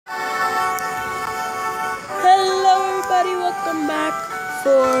welcome back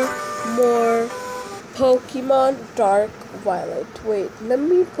for more Pokemon Dark Violet. Wait, let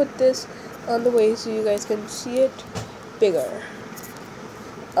me put this on the way so you guys can see it bigger.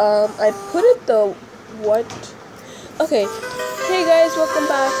 I put it the what? Okay, hey guys, welcome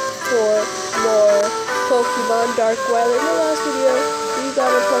back for more Pokemon Dark Violet. In the last video, we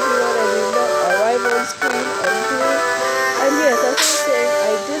got a Pokemon and we met our rival on screen and yes, as I was saying,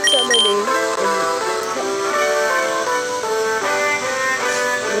 I did summoning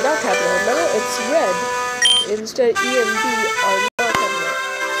without capital. Remember, it's red. Instead, E and B are not capital.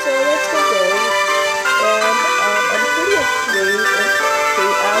 So let's get going. And I'm pretty afraid if they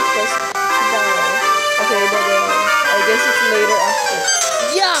ask us to battle. Okay, but I guess it's later after.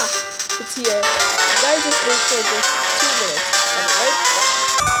 Yeah! It's here. Guys, just wait for just 2 minutes. Alright?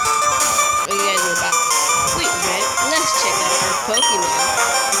 Oh, you guys are back. Wait, Red, let's check out our Pokemon.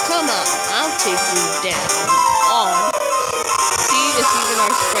 Come on, I'll take you down. On. See, it's even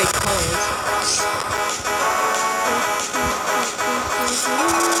our sprite colors.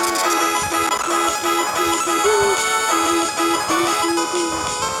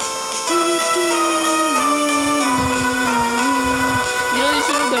 You know, you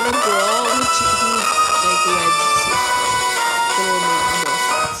should have done a girl who's like Red's sister. That would make more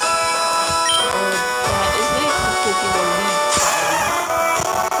sense. That is like the Pokemon League song.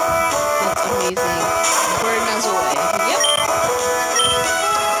 That's amazing. Burnazoy. Yep.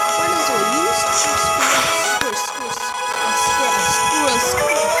 Burnazoy. Use it's just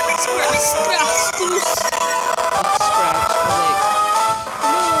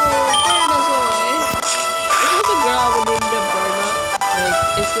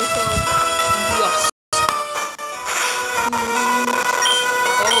yes.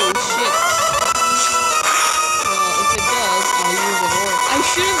 Oh shit. Well, if it does, I'll use an orb. I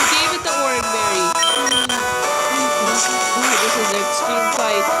should have gave it the orb berry. Oh, this is an extreme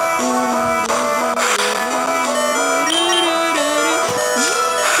fight.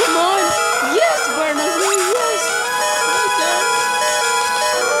 Come on! Yes, Burnazoy, yes! Like that.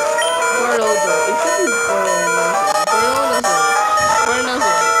 Burnazoy. It should be Burnazoy.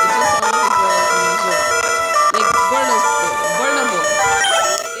 Burnazoy. It just sounds like a girl and a zoy. Like Burnazoy.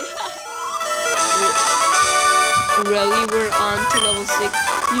 Really, we're on to level 6.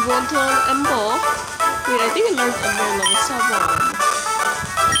 You want to learn Embo? Wait, I think I learned Embo level 7.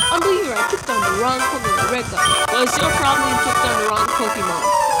 Unbeliever, I took down the wrong Pokemon. Reka. Well, it's your problem you took down the wrong Pokemon.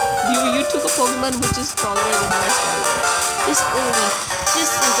 You took a Pokemon which is stronger than the rest of it. This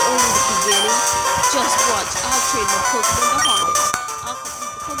is only the beginning. Just watch. I'll train my Pokemon the hardest. I'll complete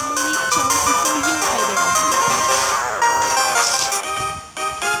the Pokemon League challenge before you either of you.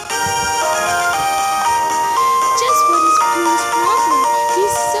 Just what is Blue's problem?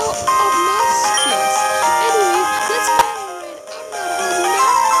 He's so obnoxious. Anyway, let's battle Red. I'm not home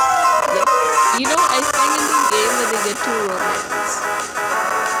now. Yep. You know, I sang in this game when they get to romance.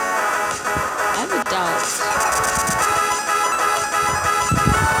 I have a doubt.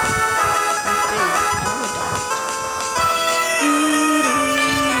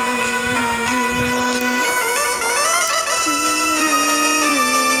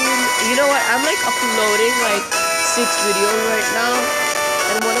 I'm like uploading like 6 videos right now,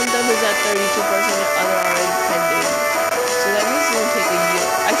 and one of them is at 32%, the other are in pending. So that means it's gonna take a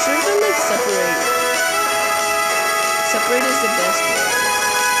year. I should have done like separate. Separate is the best way.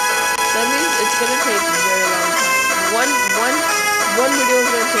 That means it's gonna take a very long time. One video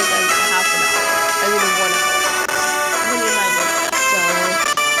is gonna take like half an hour. I mean 1 hour. Can you imagine? So.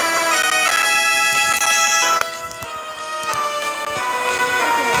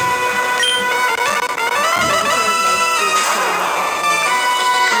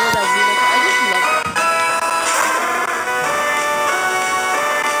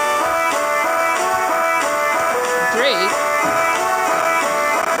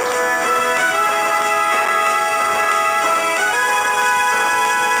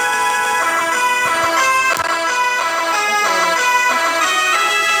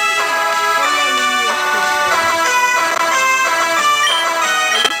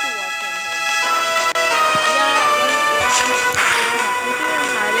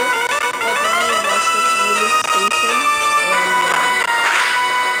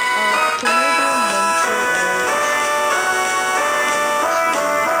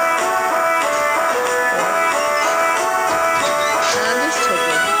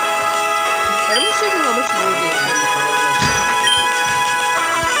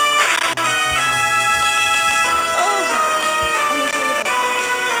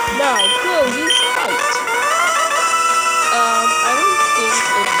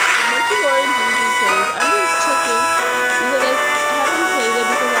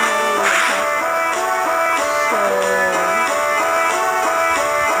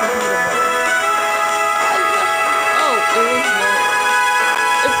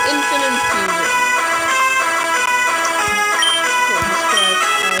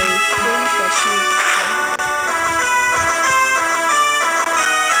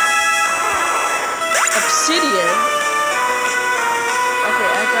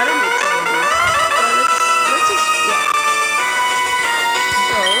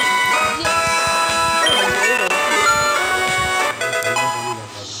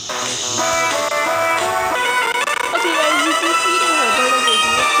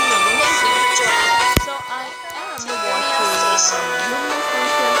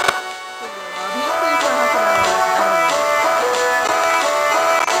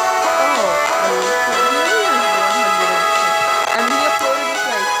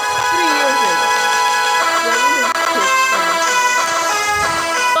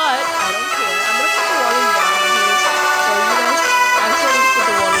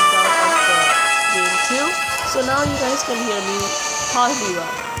 possibly will.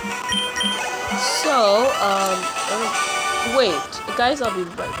 So, wait, guys, I'll be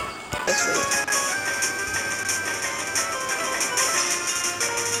right back. Let's wait.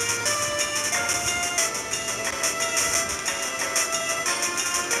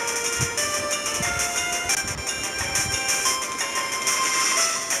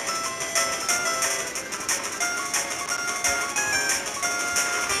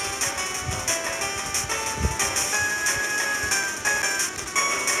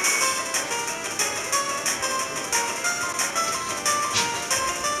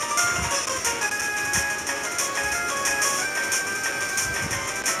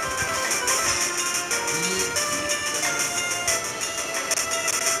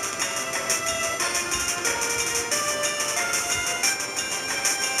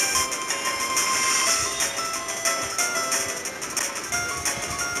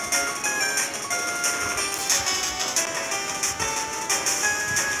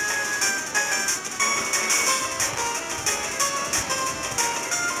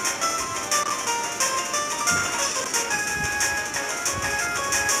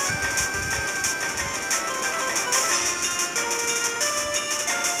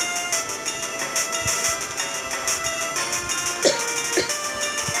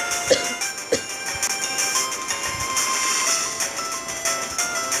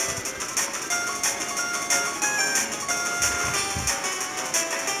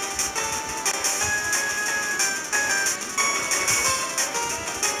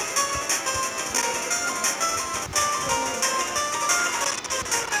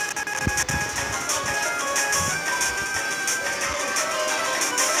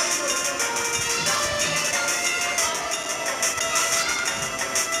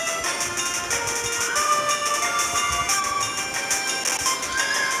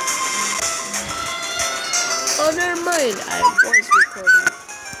 Oh, never mind. I was recording.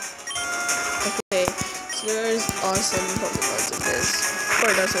 Okay, so there's awesome Pokemon in this. For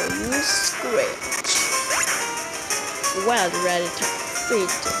those who use Scratch. Wild Rattata.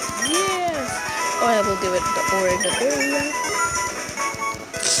 Yes! Oh, I will give it the Originaria.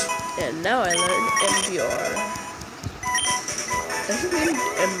 And now I learned Embior. I should name it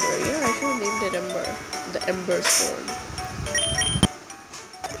Ember. Yeah, I should have named it Ember. The Ember Storm.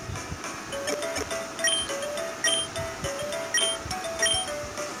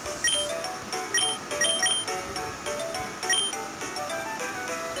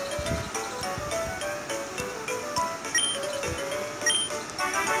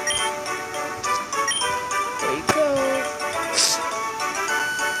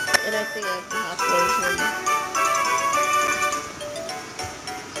 I think I have the half version.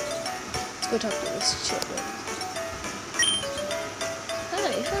 Let's go talk to this children.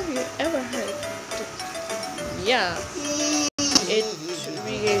 Hi, have you ever heard? Yeah, it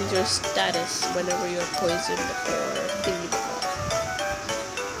regains your status whenever you're poisoned or thingy.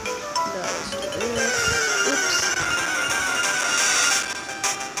 Now let's do this. Oops.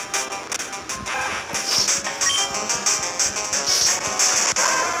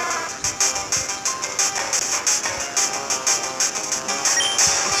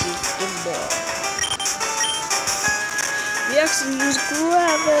 We actually use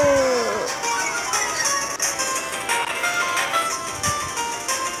gravel.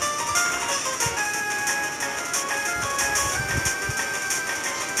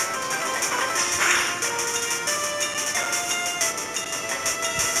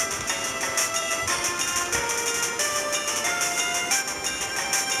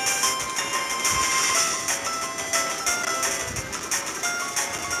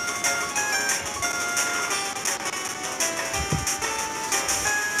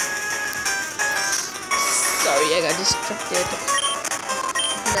 Sorry, I got distracted.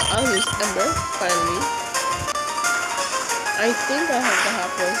 Now I'll use Ember, finally. I think I have the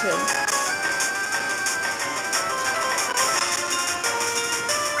half version.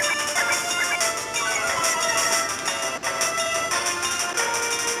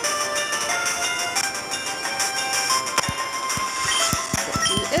 Let's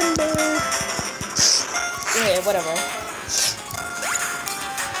use Ember. Okay, whatever.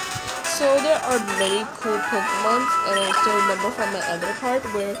 So there are many cool Pokemon, and I still remember from my other part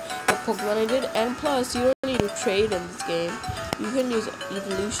where the Pokemon I did, and plus you don't need to trade in this game. You can use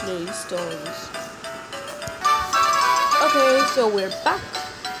evolutionary stones. Okay, so we're back.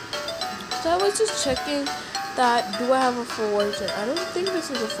 So I was just checking that do I have a full version. I don't think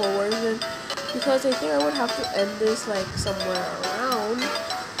this is a full version because I think I would have to end this like somewhere around.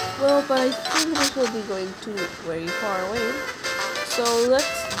 Well, but I think this will be going too very far away. So let's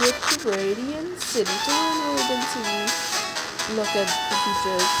get to Radiant City. So we're in Radiant City. look at the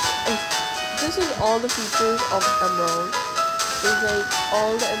features. This is all the features of Emerald. It's like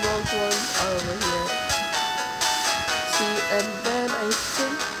all the Emerald ones are over here. See, and then I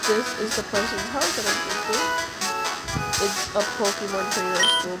think this is the person's house that I'm thinking. It's a Pokemon trainer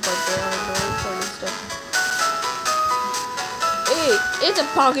school, but there are no important stuff. Hey, it's a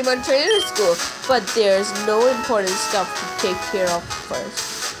Pokemon trainer school, but there's no important stuff to take care of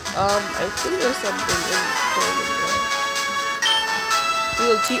first. I think there's something important there.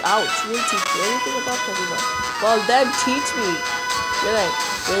 We'll teach you anything about Pokemon. Well, then teach me. You're like,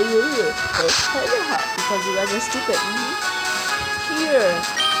 because you guys are stupid. Here.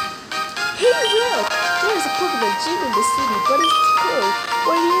 Hey, look! There's a Pokemon gym in the city, but it's closed.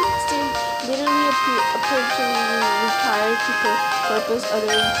 For the instant, literally apparently retired to purpose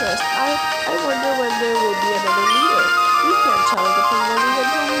other interests. I wonder when there will be another leader. We can't challenge the Pokemon League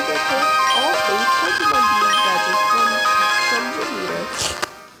until we get all 8 Pokemon League badges from gym leader.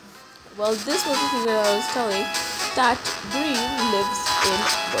 Well, this was the thing that I was telling. That Green lives in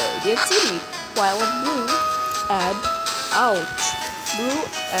Viridian City, while Blue and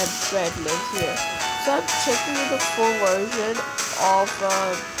Red live here. So I'm checking the full version of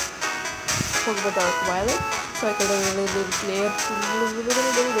Pokemon DarkViolet, so I can literally play it.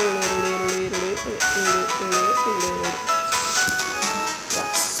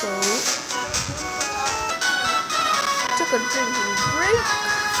 Yeah, so took a drinking break.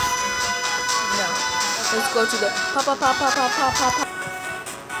 Now let's go to the pop.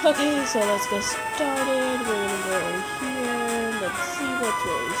 Okay, so let's get started. We're gonna go over here. Let's see what's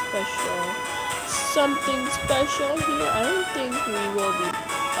really special. Something special here. I don't think we will be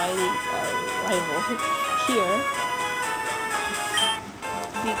fighting our rival here,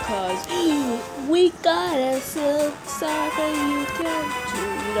 because we got a silk soccer you can do.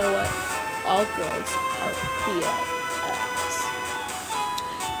 You know what? All girls are PLS.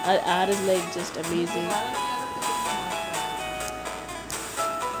 That ad is like just amazing.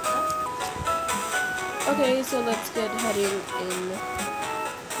 Okay, so let's get heading in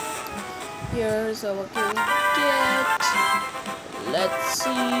here. So what can we get? Let's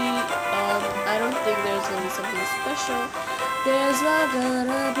see. I don't think there's gonna be something special. There's not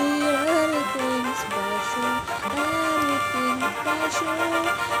gonna be anything special.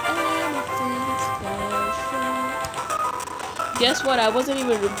 Guess what? I wasn't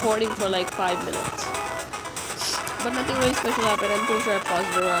even recording for like 5 minutes. But nothing really special happened. I'm pretty sure I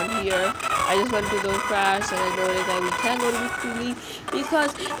paused it around here. I just went to those crash and I noticed that we can't go to the freely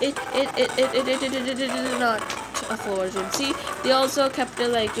because it is not a full version. See, they also kept it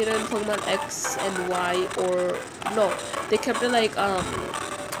like, you know, in Pokemon X and Y, or no, they kept it like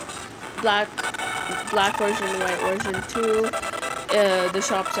black version and white version too. The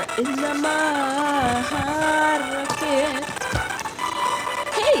shops are in the market.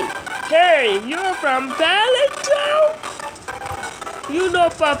 Hey, you're from Valentine? You know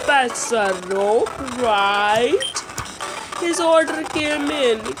Professor Rope, right? His order came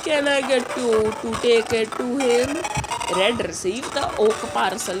in. Can I get you to take it to him? Red received the oak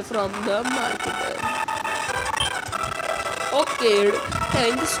parcel from the marketer. Okay,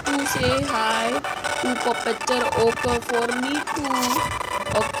 thanks to say hi to Professor Oak for me too.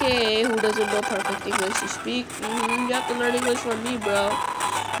 Okay, who doesn't know perfect English to speak? You have to learn English from me, bro.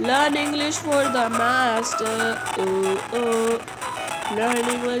 Learn English for the master. Learn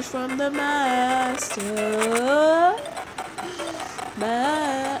English from the master.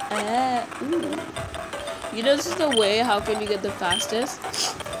 You know, this is the way. How can you get the fastest?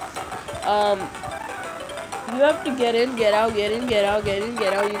 You have to get in, get out, get in, get out, get in,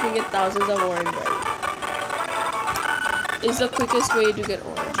 get out. You can get thousands of orange berries. It's the quickest way to get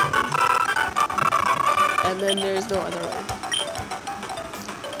orange berries. And then there's no other way.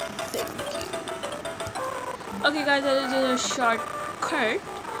 Okay guys, that is a shortcut.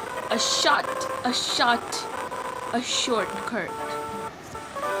 A shortcut.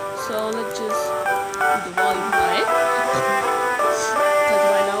 So let's just do the volume high. Because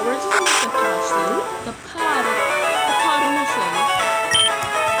right now we're just going to pass the pollution.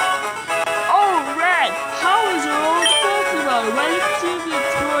 Oh Red, how is your old Pokemon? Why do you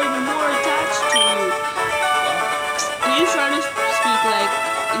exploring more attached to you? He's trying to speak like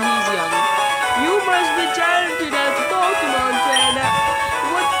he's young. You must be talented as a Pokemon trainer.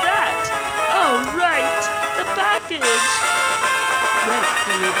 What's that? Oh, right. The package. Red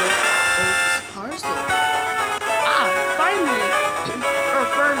delivered Oak's parcel. Ah, finally.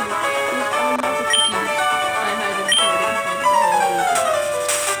 Firmly. These are not the cookies I had imported from the whole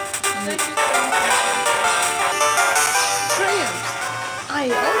region. Trams! I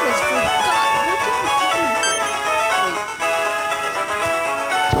almost forgot. What did you call me for? Wait.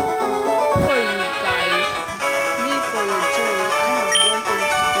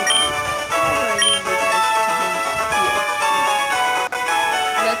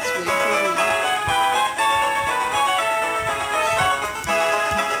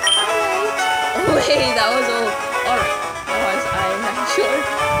 Wait, that was all. Alright. Otherwise, I am sure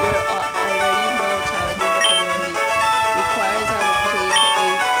you're already know challenging the community requires I obtain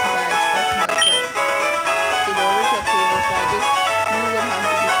 8 badge of matter. In order to obtain these badges, you would have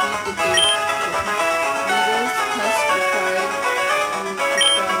to defeat the gate leaders, thus requiring you to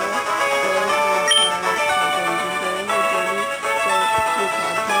travel during the entire region. During the journey through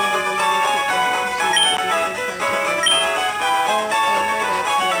content, you will need to see the different kinds of things or on my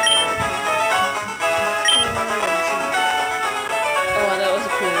next level. Oh, that was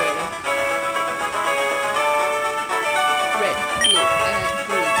a cool rating. Red, blue, and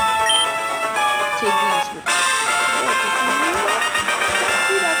green. Take these with you.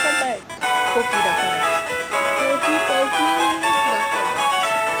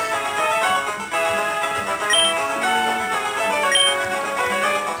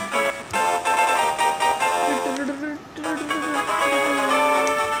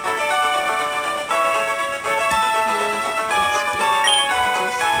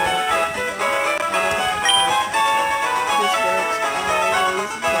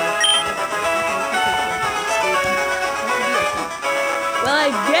 Well,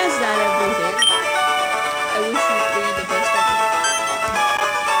 I guess that everything. I wish you three the best of luck.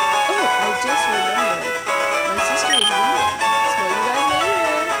 Oh, I just remembered. My sister is leaving. So you guys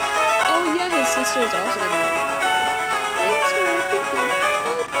later. Oh yeah, his sister is also gonna be leaving. Thanks for everything.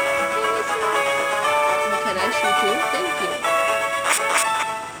 Can I shoot you? Thank you.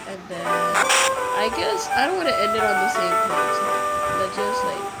 And then I guess I don't want to end it on the same place. Let's just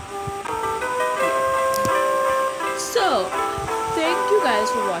like. So. Thank you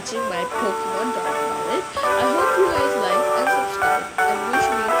guys for watching my Pokemon DarkViolet. I hope you guys like and subscribe and wish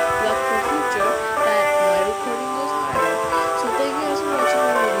me luck